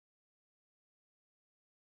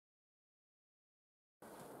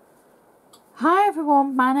Hi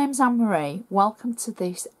everyone, my name's Anne-Marie. Welcome to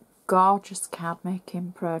this gorgeous card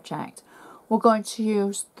making project. We're going to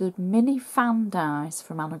use the mini fan dies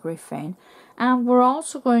from Anna Griffin, and we're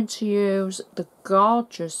also going to use the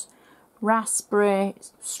gorgeous Raspberry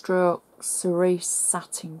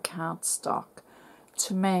Satin cardstock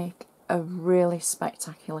to make a really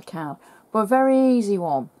spectacular card, but a very easy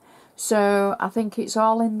one. So I think it's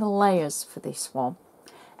all in the layers for this one.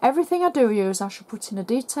 Everything I do use I shall put in a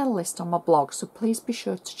detailed list on my blog, so please be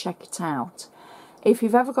sure to check it out. If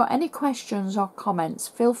you've ever got any questions or comments,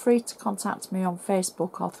 feel free to contact me on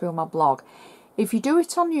Facebook or through my blog. If you do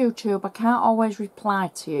it on YouTube, I can't always reply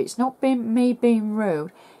to you. It's not me being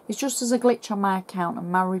rude, it's just there's a glitch on my account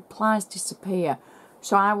and my replies disappear.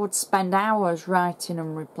 So I would spend hours writing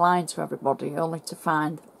and replying to everybody only to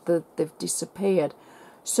find that they've disappeared.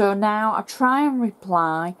 So now I try and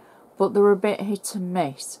reply, but they're a bit hit and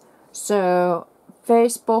miss. So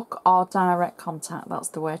Facebook or direct contact, that's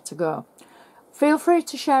the way to go. Feel free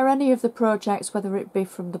to share any of the projects, whether it be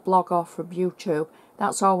from the blog or from YouTube.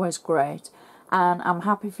 That's always great, and I'm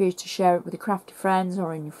happy for you to share it with your crafty friends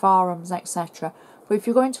or in your forums, etc. But if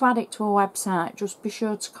you're going to add it to a website, just be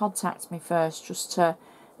sure to contact me first, just to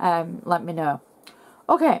let me know.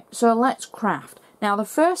 Okay, so let's craft. Now the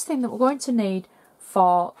first thing that we're going to need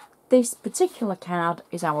for this particular card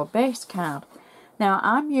is our base card. Now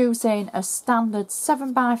I'm using a standard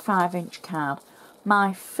 7x5 inch card,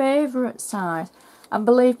 my favourite size, and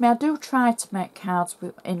believe me, I do try to make cards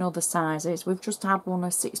in other sizes. We've just had one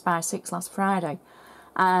of 6x6 last Friday,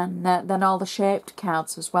 and then all the shaped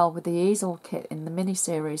cards as well with the easel kit in the mini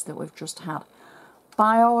series that we've just had. But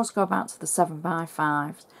I always go back to the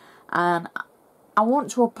 7x5s, and I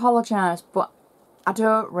want to apologise, but I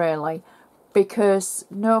don't really, because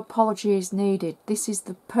no apology is needed. This is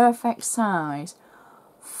the perfect size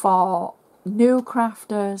for new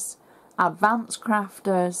crafters, advanced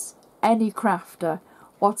crafters, any crafter.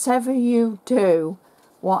 Whatever you do,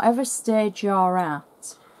 whatever stage you're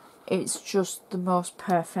at, it's just the most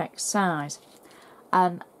perfect size.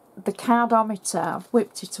 And the cardometer, I've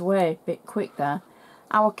whipped it away a bit quick there,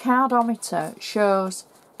 our cardometer shows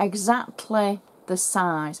exactly the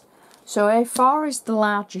size. So A4 is the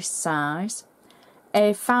largest size,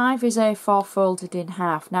 A5 is A4 folded in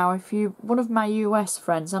half. Now if you, one of my US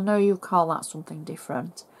friends, I know you call that something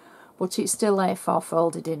different, but it's still A4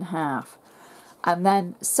 folded in half. And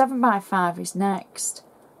then 7x5 is next,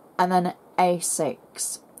 and then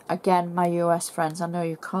A6. Again, my US friends, I know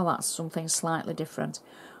you call that something slightly different,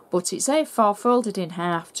 but it's A4 folded in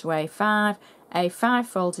half to A5, A5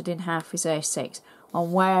 folded in half is A6.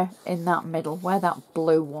 And we're in that middle, we're that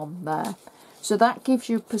blue one there. So that gives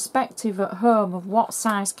you perspective at home of what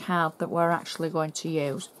size card that we're actually going to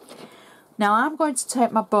use. Now I'm going to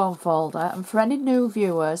take my bone folder, and for any new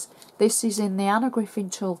viewers, this is in the Anna Griffin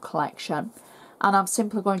tool collection, and I'm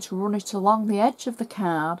simply going to run it along the edge of the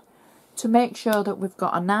card to make sure that we've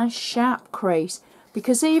got a nice sharp crease,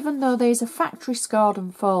 because even though these are factory scored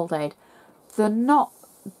and folded, they're not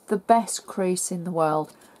the best crease in the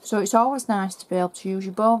world. So it's always nice to be able to use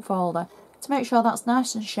your bone folder to make sure that's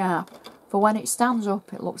nice and sharp, for when it stands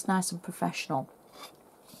up it looks nice and professional.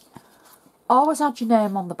 Always add your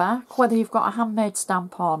name on the back, whether you've got a handmade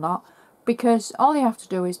stamp or not, because all you have to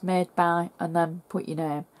do is made by and then put your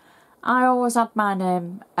name. I always add my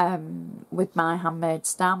name with my handmade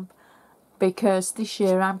stamp, because this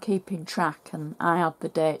year I'm keeping track and I add the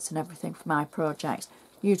dates and everything for my projects.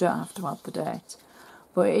 You don't have to add the date.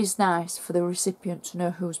 But it is nice for the recipient to know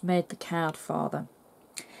who's made the card for them.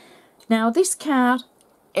 Now this card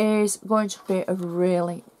is going to be a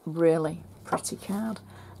really, really pretty card.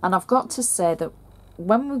 And I've got to say that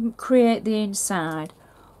when we create the inside,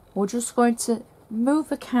 we're just going to move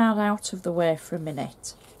the card out of the way for a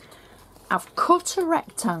minute. I've cut a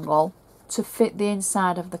rectangle to fit the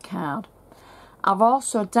inside of the card. I've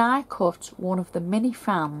also die cut one of the mini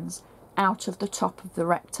fans out of the top of the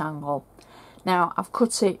rectangle. Now I've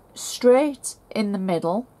cut it straight in the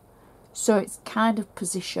middle, so it's kind of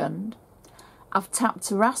positioned. I've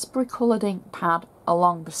tapped a raspberry coloured ink pad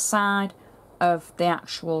along the side of the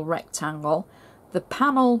actual rectangle. The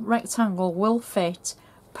panel rectangle will fit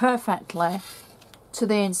perfectly to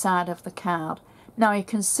the inside of the card. Now you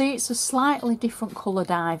can see it's a slightly different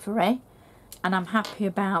coloured ivory, and I'm happy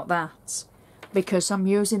about that because I'm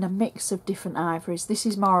using a mix of different ivories. This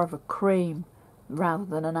is more of a cream rather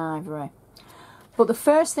than an ivory. But the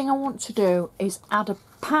first thing I want to do is add a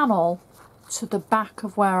panel to the back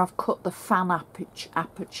of where I've cut the fan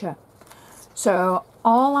aperture. So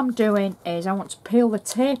all I'm doing is I want to peel the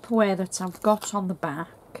tape away that I've got on the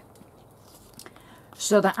back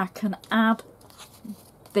so that I can add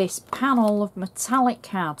this panel of metallic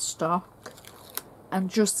cardstock and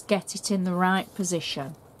just get it in the right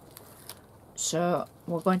position. So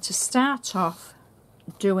we're going to start off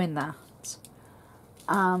doing that,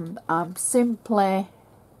 and I'm simply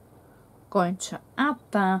going to add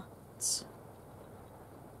that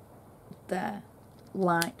there,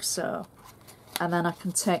 like so, and then I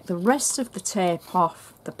can take the rest of the tape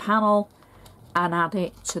off the panel and add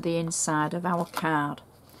it to the inside of our card.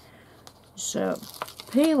 So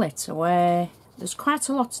peel it away. There's quite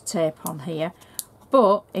a lot of tape on here,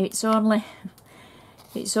 but it's only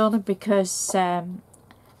because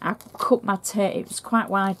I cut my tape. It was quite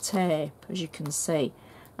wide tape, as you can see,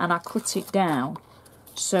 and I cut it down,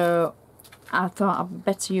 so I thought I'd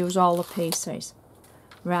better use all the pieces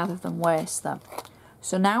rather than waste them.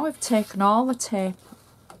 So now we've taken all the tape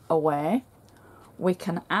away, we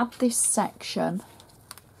can add this section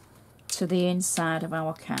to the inside of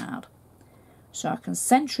our card. So I can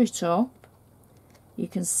centre it up. You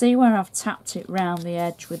can see where I've tapped it round the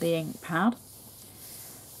edge with the ink pad.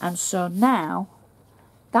 And so now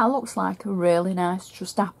that looks like a really nice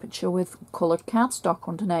just aperture with coloured cardstock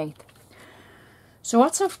underneath. So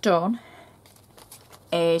what I've done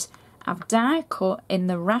is I've die cut in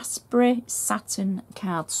the Raspberry Satin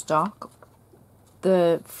cardstock,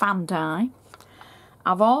 the fan die.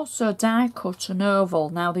 I've also die cut an oval.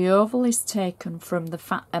 Now the oval is taken from the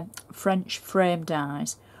French frame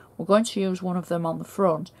dies. We're going to use one of them on the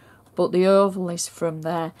front, but the oval is from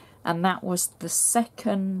there, and that was the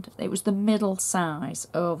second, it was the middle size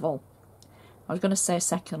oval. I was going to say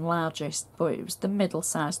second largest, but it was the middle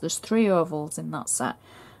size. There's 3 ovals in that set,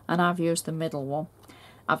 and I've used the middle one.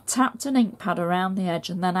 I've tapped an ink pad around the edge,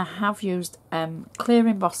 and then I have used clear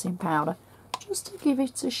embossing powder just to give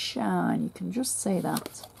it a shine. You can just see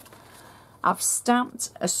that. I've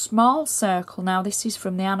stamped a small circle. Now this is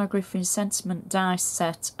from the Anna Griffin Sentiment die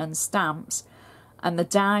set and stamps, and the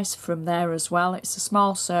dies from there as well. It's a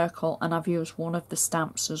small circle, and I've used one of the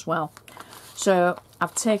stamps as well. So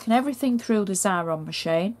I've taken everything through the Xyron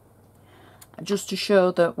machine just to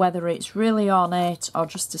show that whether it's really ornate or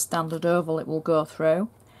just a standard oval, it will go through.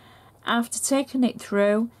 After taking it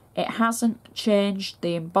through, it hasn't changed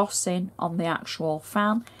the embossing on the actual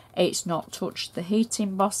fan. It's not touched the heat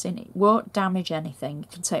embossing. It won't damage anything. You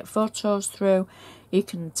can take photos through, you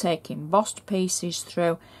can take embossed pieces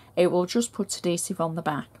through. It will just put adhesive on the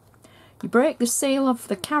back. You break the seal of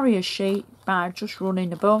the carrier sheet by just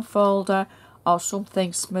running a bone folder or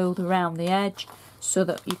something smooth around the edge so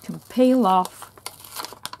that you can peel off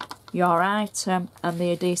your item and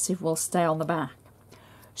the adhesive will stay on the back.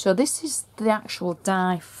 So this is the actual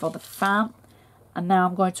die for the fan, and now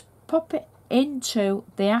I'm going to pop it into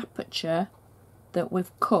the aperture that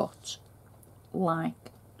we've cut,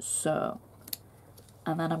 like so.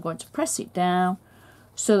 And then I'm going to press it down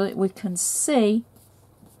so that we can see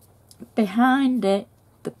behind it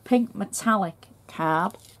the pink metallic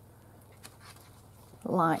card,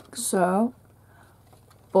 like so.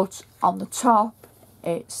 But on the top,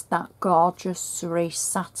 it's that gorgeous cerise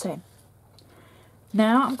satin.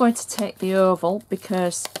 Now I'm going to take the oval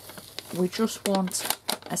because we just want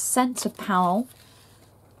a centre panel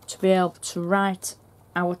to be able to write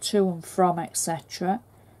our to and from, etc.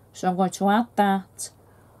 So I'm going to add that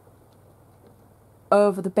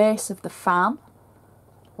over the base of the fan,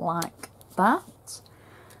 like that.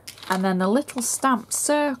 And then the little stamped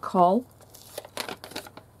circle,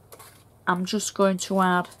 I'm just going to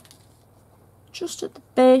add just at the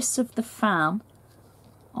base of the fan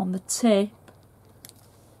on the tip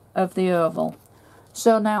of the oval.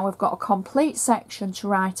 So now we've got a complete section to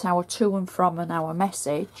write our to and from and our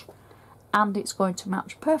message, and it's going to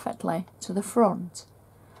match perfectly to the front.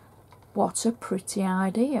 What a pretty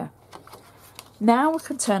idea. Now we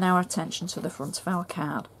can turn our attention to the front of our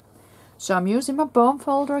card. So I'm using my bone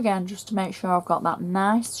folder again just to make sure I've got that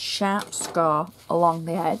nice sharp score along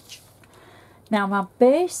the edge. Now my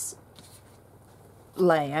base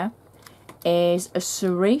layer is a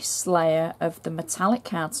cerise layer of the metallic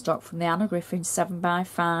cardstock from the Anna Griffin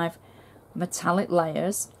 7x5 metallic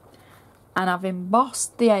layers, and I've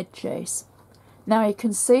embossed the edges. Now you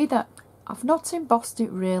can see that I've not embossed it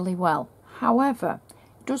really well, however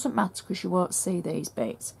it doesn't matter because you won't see these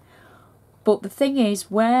bits. But the thing is,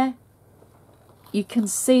 where you can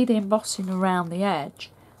see the embossing around the edge,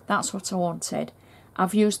 that's what I wanted.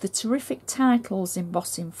 I've used the Terrific Titles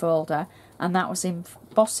embossing folder, and that was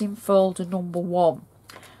embossing folder number 1,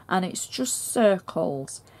 and it's just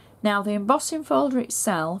circles. Now the embossing folder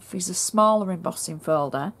itself is a smaller embossing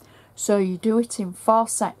folder, so you do it in 4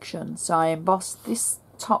 sections. So I emboss this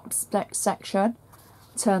top section,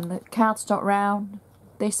 turn the cardstock round,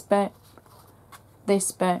 this bit,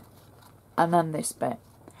 this bit and then this bit,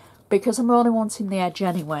 because I'm only wanting the edge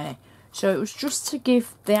anyway. So it was just to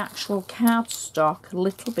give the actual cardstock a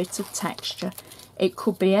little bit of texture. It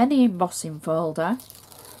could be any embossing folder,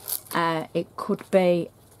 it could be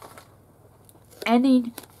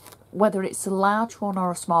any, whether it's a large one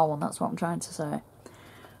or a small one, that's what I'm trying to say.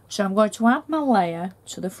 So I'm going to add my layer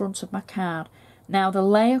to the front of my card. Now the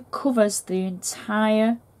layer covers the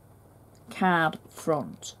entire card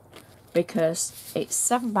front because it's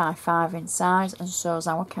 7 by 5 in size, and so is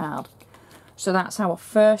our card. So that's our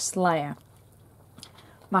first layer.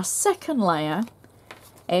 My second layer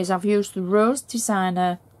is, I've used the Rose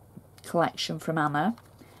Designer collection from Anna,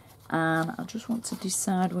 and I just want to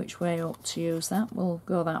decide which way up to use that. We'll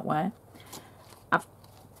go that way. I've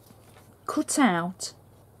cut out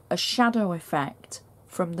a shadow effect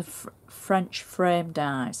from the French frame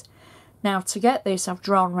dies. Now to get this, I've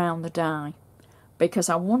drawn round the die because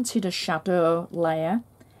I wanted a shadow layer.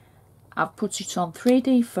 I've put it on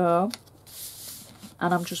 3D foam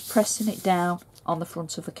and I'm just pressing it down on the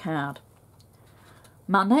front of the card.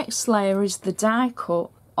 My next layer is the die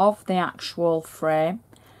cut of the actual frame,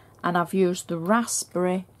 and I've used the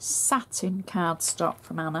Raspberry Satin cardstock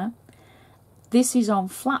from Anna. This is on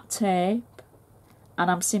flat tape,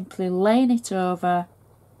 and I'm simply laying it over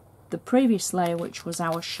the previous layer, which was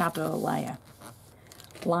our shadow layer,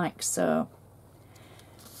 like so.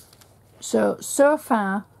 So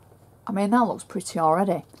far, I mean, that looks pretty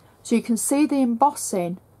already. So you can see the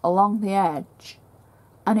embossing along the edge,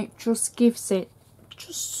 and it just gives it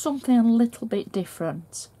just something a little bit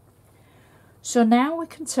different. So now we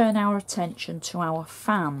can turn our attention to our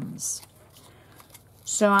fans.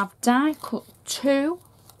 So I've die cut 2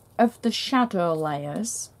 of the shadow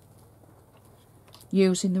layers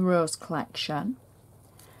using the Rose collection,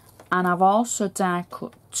 and I've also die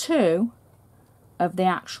cut 2 of the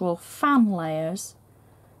actual fan layers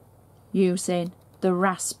using the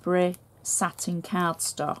Raspberry Satin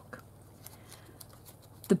cardstock.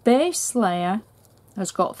 The base layer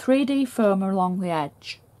has got 3D foam along the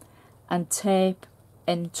edge and tape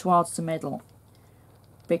in towards the middle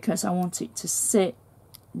because I want it to sit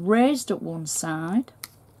raised at one side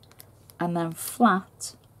and then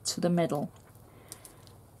flat to the middle.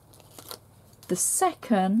 The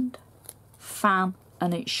second fan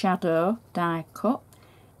and its shadow die cut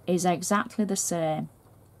is exactly the same.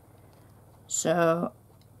 So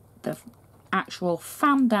the actual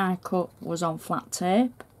fan die cut was on flat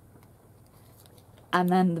tape, and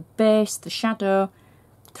then the base, the shadow,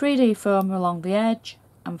 3D foam along the edge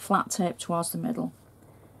and flat tape towards the middle.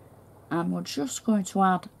 And we're just going to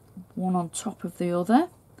add one on top of the other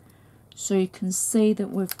so you can see that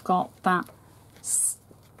we've got that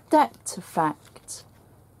stepped effect.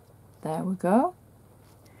 There we go.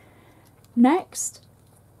 Next,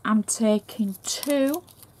 I'm taking 2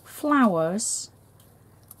 flowers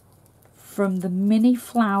from the Mini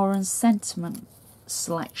Flower and Sentiment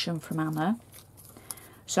selection from Anna.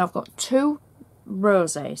 So I've got 2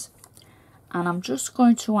 roses, and I'm just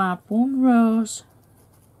going to add 1 rose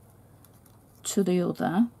to the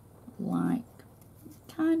other, like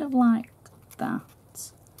kind of like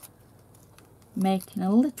that, making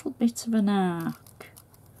a little bit of an arc,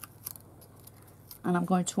 and I'm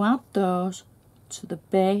going to add those to the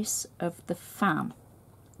base of the fan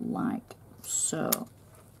like so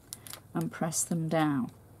and press them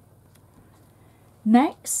down.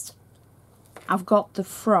 Next, I've got the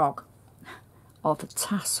frog or the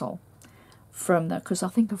tassel from the, because I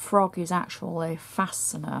think a frog is actually a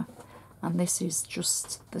fastener and this is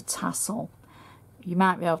just the tassel. You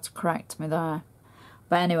might be able to correct me there,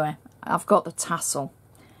 but anyway, I've got the tassel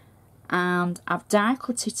and I've die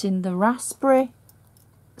cut it in the Raspberry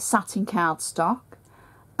Satin cardstock,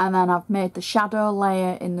 and then I've made the shadow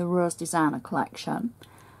layer in the Rose Designer collection.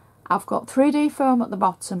 I've got 3D foam at the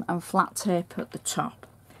bottom and flat tape at the top,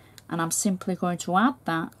 and I'm simply going to add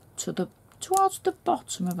that to the towards the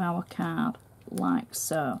bottom of our card like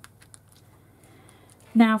so.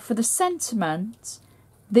 Now for the sentiment,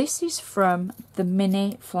 this is from the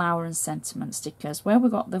Mini Flower and Sentiment stickers where we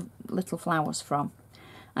got the little flowers from,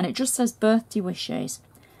 and it just says birthday wishes.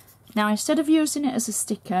 Now instead of using it as a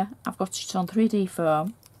sticker, I've got it on 3D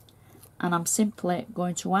foam, and I'm simply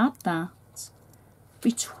going to add that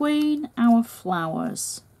between our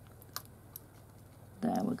flowers.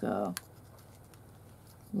 There we go,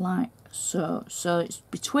 like so. So it's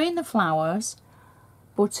between the flowers,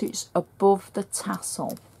 but it's above the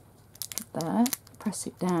tassel. There, press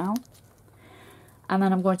it down, and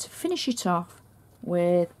then I'm going to finish it off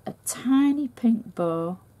with a tiny pink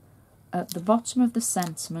bow at the bottom of the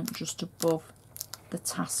sentiment just above the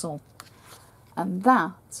tassel, and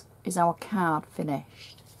that is our card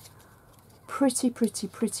finished. Pretty, pretty,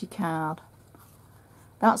 pretty card.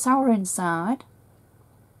 That's our inside.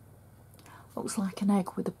 Looks like an egg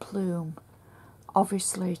with a plume.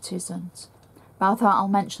 Obviously it isn't. But I thought I'll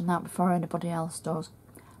mention that before anybody else does.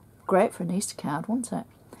 Great for an Easter card, wouldn't it?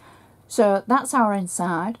 So that's our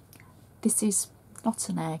inside. This is not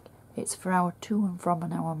an egg. It's for our to and from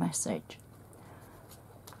and our message.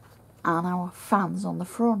 And our fans on the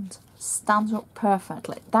front. Stands up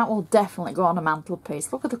perfectly. That will definitely go on a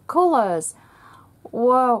mantelpiece. Look at the colours.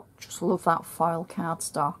 Whoa. Just love that foil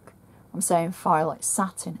cardstock. I'm saying foil, it's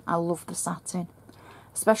satin. I love the satin.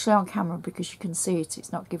 Especially on camera because you can see it.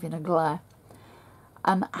 It's not giving a glare.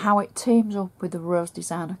 And how it teams up with the Rose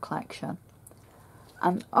Designer collection.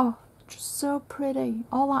 And oh, just so pretty.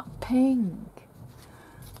 All that pink.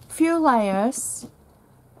 Few layers,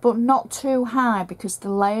 but not too high because the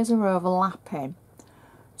layers are overlapping.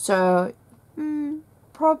 So,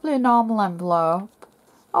 probably a normal envelope.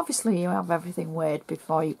 Obviously you have everything weighed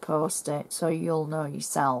before you post it, so you'll know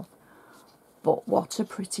yourself. But what a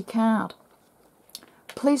pretty card.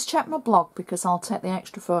 Please check my blog because I'll take the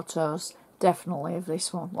extra photos, definitely, of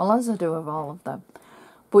this one. Well, as I do of all of them.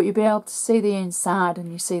 But you'll be able to see the inside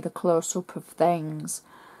and you see the close-up of things.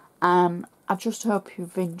 And I just hope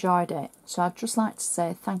you've enjoyed it. So I'd just like to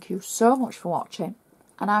say thank you so much for watching.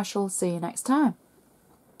 And I shall see you next time.